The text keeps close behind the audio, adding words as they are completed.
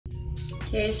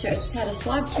Okay, so I just had a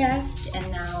swab test and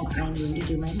now I'm going to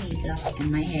do my makeup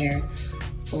and my hair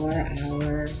for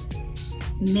our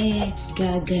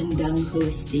mega gandang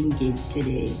hosting gig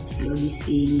today. So you'll be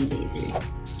seeing me later.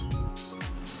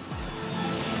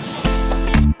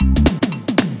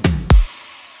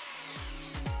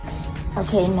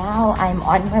 Okay, now I'm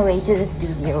on my way to the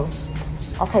studio.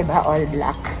 Okay ba, all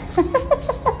black?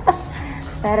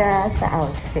 Para sa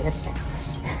outfit.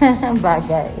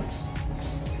 Bagay.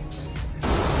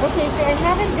 Okay, so I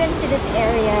haven't been to this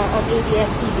area of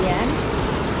ABS-CBN.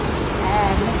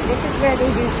 This is where they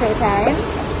do showtime.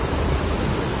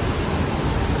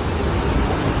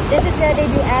 This is where they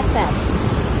do ASAP.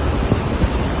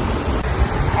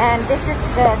 And this is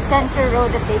the center road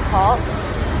that they call.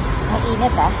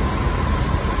 Mainit ah.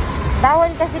 Bawal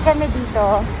kasi kami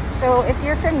dito. So if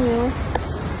you're from News,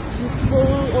 you stay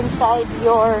inside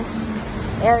your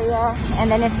area.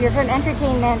 And then if you're from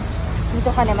Entertainment,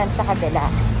 dito ka naman sa kabila.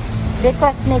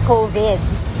 Because may COVID.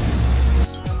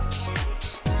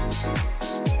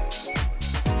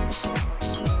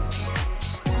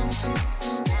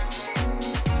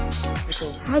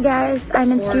 Hi guys, I'm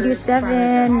in Studio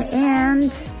 7 and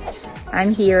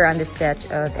I'm here on the set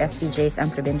of FPJ's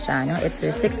Probinsyano. It's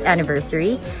their 6th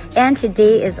anniversary and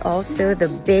today is also the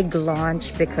big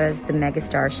launch because the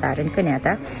megastar Sharon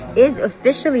Cuneta is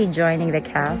officially joining the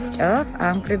cast of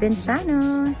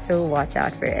Probinsyano. So watch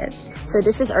out for it. So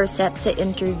this is our set sa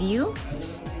interview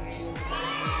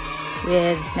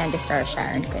with megastar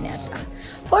Sharon Cuneta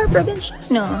for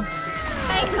Probinsyano.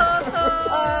 Hi Coco!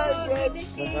 Hi,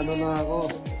 Gretchen! Ano na ako?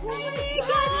 Oh my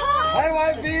God! Hi,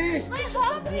 wifey! My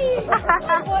hobby!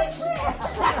 My boyfriend!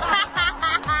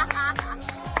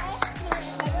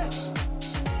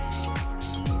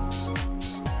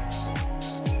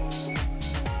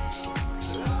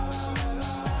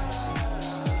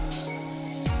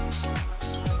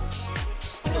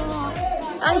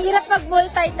 Ang hirap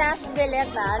mag-multitask, Belet,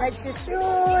 ha?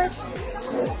 Nagsushoot,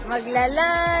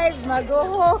 magla-live,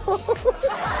 mag-host.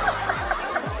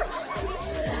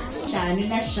 Ano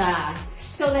na siya.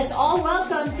 So let's all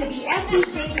welcome to the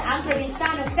FPJ's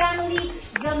Probinsyano family,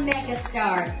 the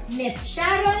megastar, Miss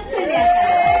Sharon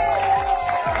Cuneta.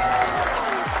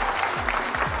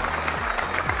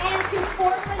 And to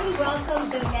formally welcome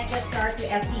the megastar to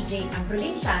FPJ's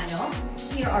Probinsyano,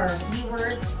 here are a few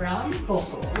words from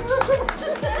Coco.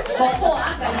 Coco,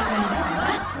 galing mo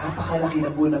naman. Napakalaki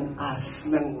na po ng as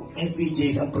ng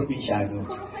FPJ's Probinsyano.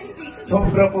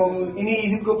 Sobra pong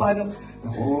iniisip ko paano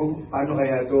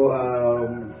kaya to,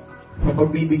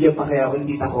 mapagbibigyan pa kaya ako ni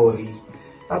Tita Cory.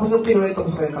 Tapos nung kinuwento ko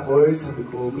sa Tita Cory, sabi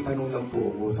ko, may tanong lang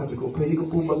po ako. Sabi ko, pwede ko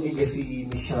po bang i-guess si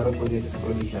Miss Sharon Cuneta sa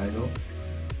Probinsyano?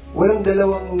 Walang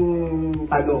dalawang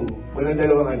tanong. Walang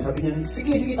dalawang ano. Sabi niya,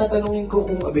 sige, tatanungin ko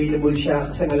kung available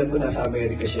siya kasi alam ko nasa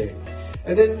Amerika siya.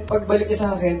 And then, pagbalik niya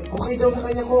sa akin, okay daw sa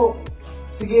kanya ko.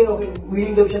 Sige, okay.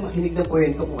 Willing daw siya makinig ng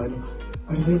kwento kung ano.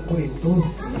 Ano ba yung kwento?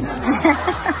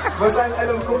 Basta ang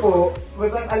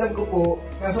alam ko po,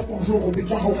 nasa puso ko,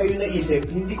 bigla ko kayo naisip,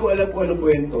 hindi ko alam kung anong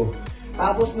kwento.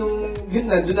 Tapos nung,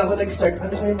 doon ako nag-start,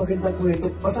 ano kayo magandang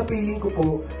kwento? Basta feeling ko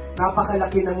po,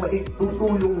 napakalaki ng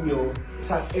maitutulong nyo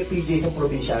sa FPJ sa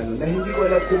Probinsyano na hindi ko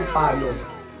alam kung paano.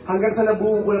 Hanggang sa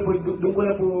nabuo ko na po, doon ko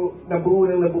na po nabuo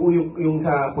yung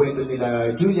sa kwento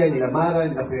nila Julia, nila Mara,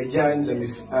 nila Kuya Jan, nila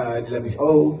Miss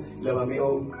O, nila Mami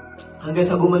O. Hanggang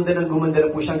sa gumanda na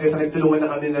po siya, hanggang sa nagtulungan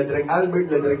na kami na Direk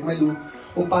Albert, na Direk Malu,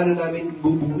 kung paano namin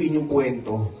bubuuin yung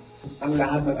kwento. Ang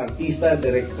lahat ng artista,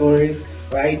 directors,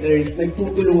 writers,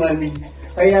 nagtutulungan.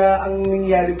 Kaya ang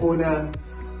nangyari po na,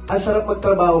 ang sarap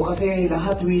magtrabaho kasi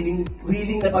lahat willing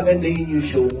na pagandahin yung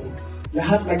show.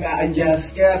 Lahat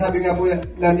nag-a-adjust. Kaya sabi nga po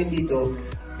namin dito,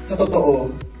 sa totoo,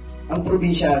 ang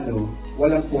Probinsyano,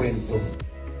 walang kwento.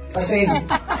 Kasi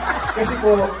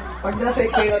po, pag nasa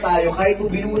eksena tayo, kahit po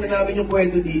binuna namin yung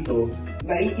kwento dito,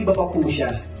 naiiba pa po siya.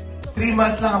 3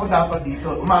 months lang ako dapat dito.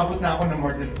 Umabot na ako ng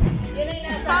more than 3 years. Yun ang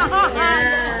nasa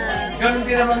Ganun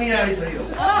din ang mangyayari sa'yo.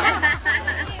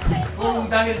 Kung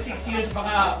dahil 6 years,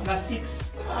 baka na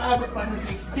 6. Aabot pa na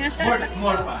 6.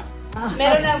 More pa.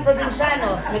 Meron na ang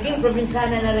Probinsyano. Naging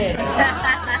Probinsyana na rin.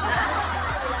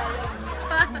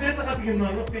 Hindi sa katingin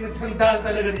mo, pinagpagdaan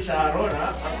talaga ni Sharon,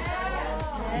 ha?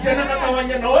 Diyan ang katawan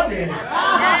niya noon, eh.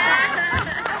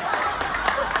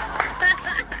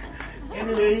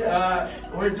 Anyway,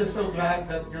 we're just so glad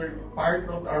that you're part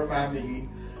of our family.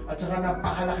 At saka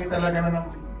napakalaki talaga na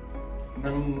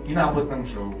ng inabot ng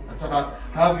show. At saka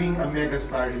having a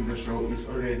megastar in the show is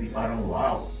already parang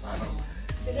wow. Parang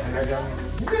talagang,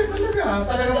 hindi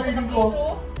talagang feeling ko.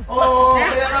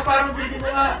 Kaya nga parang feeling ko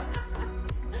nga,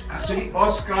 actually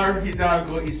Oscar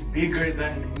Hidalgo is bigger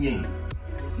than me.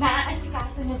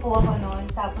 naaasikaso niyo po ako noon.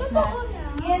 Tapos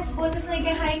yes po, tapos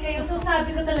nag-hi kayo. So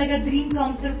sabi ko talaga, dream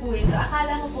come true po ito.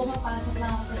 Akala ko po mapasok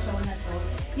lang ako sa show na to.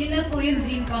 Yun na po yung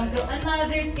dream come true.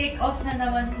 Another kick-off na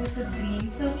naman po sa dream.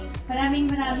 So maraming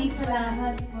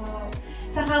salamat po.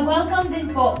 Saka welcome din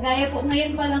po. Gaya po,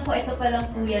 ngayon pa lang po, ito pa lang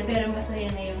po yan. Pero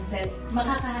masaya na yung set.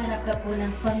 Makakaharap ka po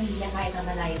ng pamilya kahit na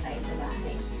malayo tayo sa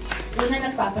bahay. Una,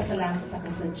 nagpapasalamat ako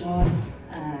sa Diyos.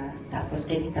 Tapos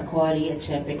kay Tita Cory at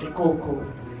syempre kay Coco.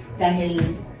 Dahil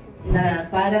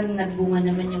na parang nagbunga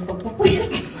naman yung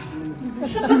pagpupuyat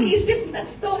sa pag-isip na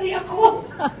story ako.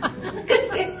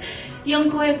 Kasi yung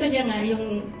kwento niya nga,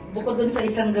 yung bukod dun sa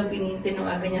isang gabing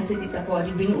tinawagan niya si Tita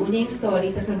Cory, binuo niya yung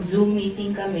story, tapos nag-Zoom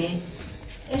meeting kami.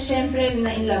 Eh, syempre,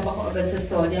 na-inlove ako agad sa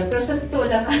storya. Pero sa totoo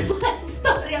lang, ano ang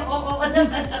storya? Oo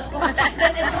naman ako.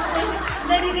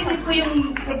 Naririnig ko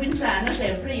yung Probinsyano,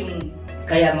 syempre, yung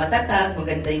kaya matatag,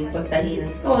 maganda yung pagtahi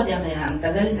ng storya, kaya ang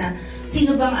tagal na.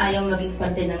 Sino bang ayaw maging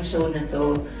parte ng show na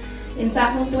to? In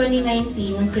fact, noong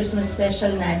 2019, yung Christmas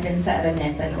special natin sa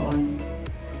Araneta noon,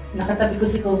 nakatabi ko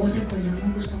si Coco, sabi ko lang,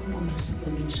 gusto kong gumito sa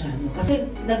Probinsyano. Kasi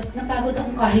napagod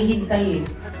akong kahihintay eh.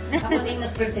 Ako na yung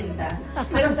nagpresenta.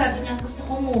 Pero sabi niya, gusto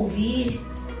kong movie.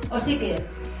 O sige,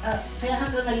 kaya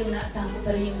hanggang ngayon naasahan ko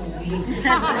pa rin yung movie.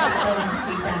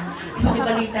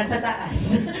 Makibalita sa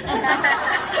taas.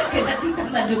 Kaya Tita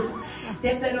Malu.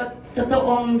 Pero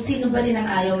totoong sino ba rin ang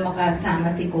ayaw makasama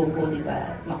si Coco, di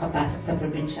ba? Makapasok sa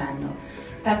Probinsyano.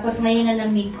 Tapos ngayon na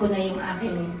na-meet ko na yung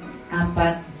aking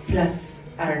 4 plus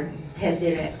our head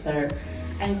director.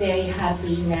 I'm very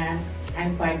happy na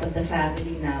I'm part of the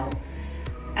family now.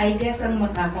 I guess ang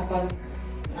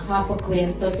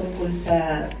makakapagkwento tungkol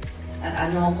sa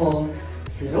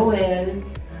si Roel,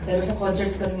 pero sa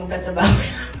concerts kami magkatrabaho.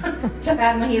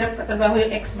 Tsaka mahirap katrabaho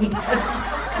yung ex-minsan.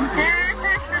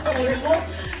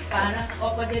 Parang,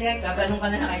 direct, ganun ka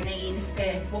na kayo, naiinis ka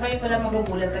eh. Kung kayo pala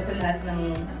magugulat kasi lahat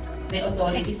ng may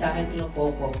authority sa akin,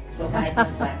 pinupoko. So kahit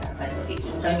mas bata kayo,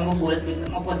 kung kayo magugulat,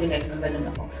 direct,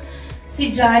 ganun ako.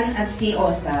 Si John at si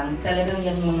Osang, talagang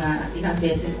yung mga ilang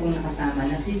beses kong nakasama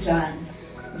na si John.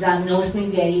 John knows me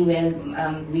very well.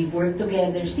 We've worked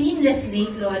together seamlessly,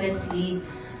 flawlessly.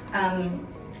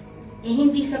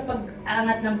 Hindi sa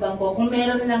pag-angat ng bangko. Kung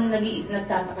meron lang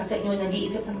nagtataka sa inyo,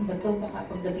 nag-iisip, ano ba ito? Baka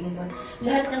pagdating doon.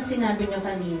 Lahat ng sinabi nyo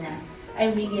kanina,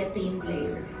 I'm really a team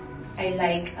player. I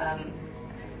like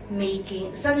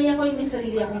making... Sanay ako yung may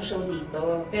sarili akong show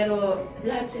dito, pero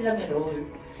lahat sila may role.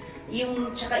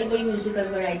 Tsaka iba yung musical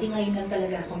variety, ngayon lang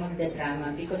talaga ako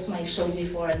magda-drama because my show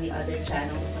before on the other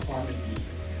channel was a comedy.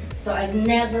 So I've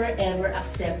never ever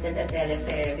accepted a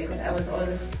teleserye because I was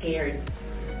always scared.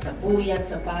 Sa puyat,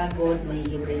 sa pagod,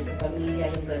 mahihiwalay sa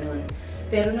pamilya, yung ganun.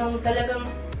 Pero nung talagang,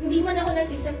 hindi man ako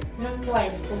nag-isip ng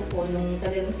twice po, nung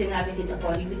talagang sinabi Tita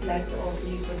Cory, we'd like to offer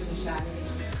you Probinsyano.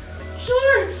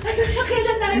 Sure! Asa na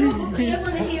kailan tayo mabubuya mo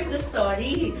na hear the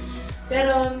story?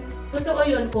 Pero, totoo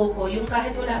yun, Coco, yung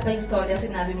kahit wala pa yung story,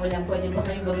 sinabi mo lang, pwede ba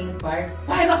kayo maging part?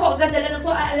 Pahil ako, agad na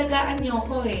po, aalagaan niyo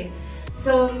ako eh.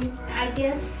 So, I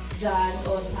guess, John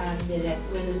o Sam Direct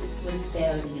will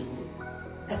tell you.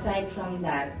 Aside from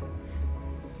that,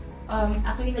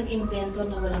 ako yung nag-invento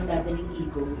na walang dadaling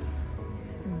ego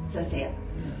sa set.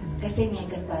 Kasi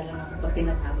Megastar lang ako pag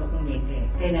tinatawag akong Mega.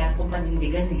 Kailangan kong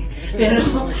panindigan eh. Pero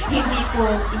hindi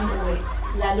ko inuwi.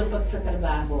 Lalo pag sa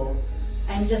trabaho,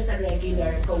 I'm just a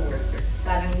regular co-worker.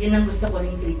 Parang yun ang gusto ko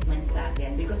ring treatment sa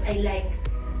akin. Because I like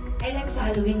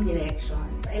following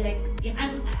directions.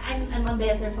 I'm a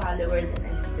better follower than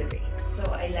a leader. So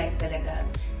I like talaga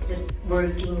just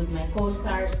working with my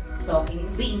co-stars, talking,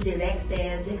 being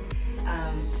directed,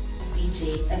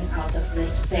 FPJ, and out of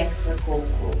respect for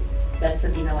Coco. That's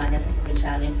the ginawa niya sa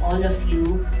Probinsyano. And all of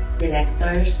you,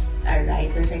 directors, our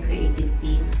writers, our creative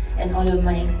team, and all of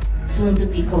my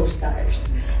soon-to-be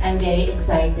co-stars. I'm very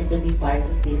excited to be part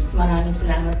of this. Maraming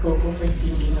salamat, Coco, for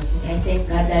thinking of me. I thank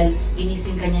God dahil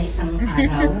ginising ka niya isang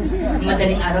araw.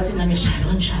 Madaling araw sinabi,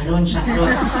 Sharon.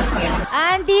 Yeah.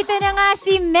 Andito na nga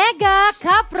si Mega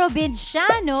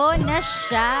ka-Probinsyano na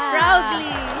siya.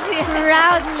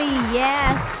 Proudly,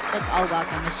 yes. Let's all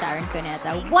welcome Ms. Sharon Cuneta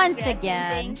once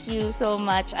again. Thank you so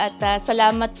much. At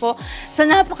salamat po sa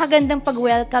napakagandang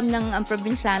pag-welcome ng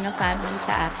Probinsyano family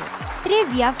sa akin.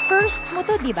 Trivia, first mo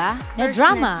to, di ba? Na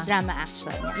drama. Drama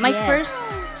action. My first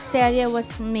serye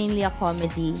was mainly a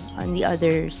comedy on the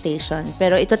other station.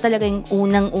 Pero ito talaga yung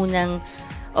unang-unang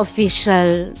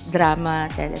official drama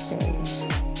teleserye.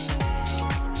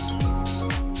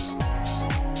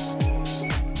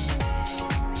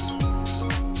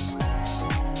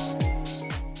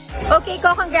 Okay,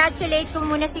 congratulate ko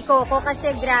muna si Coco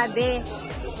kasi grabe.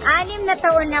 6 na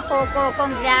taon na, Coco.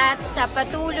 Congrats sa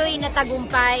patuloy na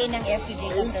tagumpay ng FPJ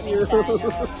sa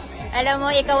Probinsyano. Alam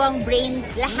mo, ikaw ang brains,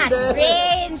 lahat.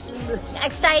 Brains!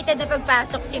 Excited na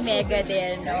pagpasok si Mega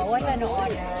din, no? What an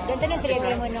honor. Ganda ng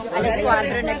trivia mo nung alas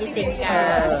 4 nagising ka.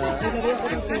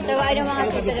 So, ano mga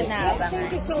susunod na abangan?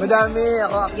 Madami.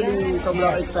 Ako actually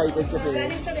sobrang excited kasi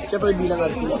syempre bilang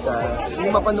artista,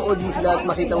 yung mapanood mo sila at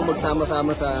makita mo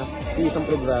magsama-sama sa isang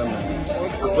programa.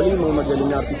 Actually, yung mga magaling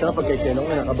na artista kapag kay Shenong,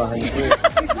 nakabahan ko.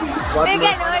 May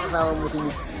ganon. Kasama mo si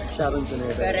Sharon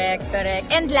Cuneta. Correct, correct.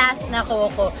 And last na,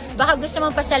 Coco, baka gusto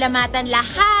mong pasalamatan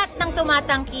lahat ng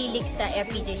tumatangkilik sa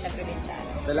FPJ sa Probinsyano.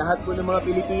 Sa lahat po ng mga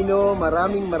Pilipino,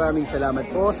 maraming salamat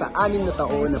po sa 6 na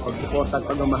taon na pagsuporta at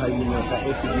pagmamahal ninyo sa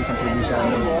FPJ sa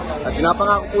Probinsyano. At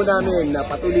pinapangako po namin na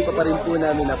patuloy pa rin po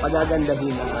namin na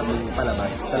pagagandahin ang aming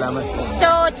palabas. Salamat po. So,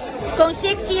 kung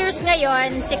 6 years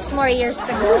ngayon, 6 more years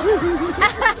to go.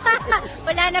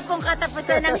 Wala na pong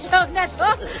katapusan ng show na to.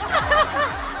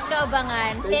 So,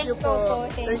 abangan. Thanks,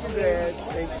 Coco. Thank you, Gretchen.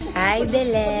 Thank you. Hi,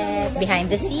 Belet. Behind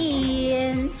the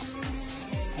scenes.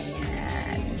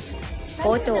 Ayan.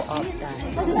 Photo op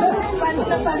time.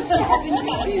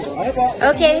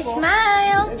 Okay,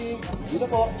 smile. Dito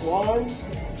po. 1,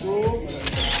 2,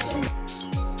 3.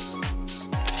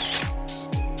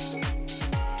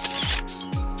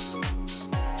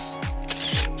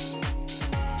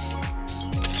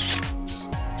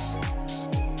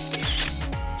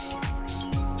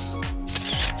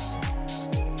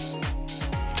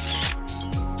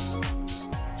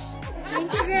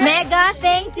 Mega,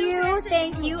 thank you,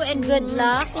 and good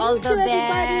luck. All the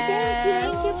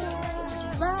best.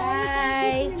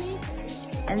 Bye.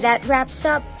 And that wraps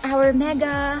up our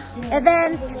Mega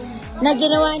event na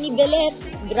ginawa ni Belet.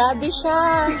 Grabe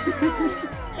siya.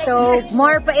 So,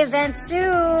 more pa events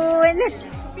soon.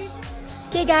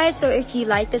 Okay guys, so if you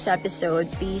like this episode,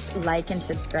 please like and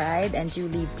subscribe, and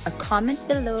do leave a comment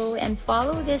below and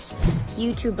follow this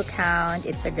YouTube account.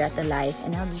 It's a Greta Life,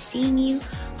 and I'll be seeing you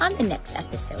on the next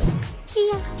episode.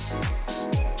 See ya!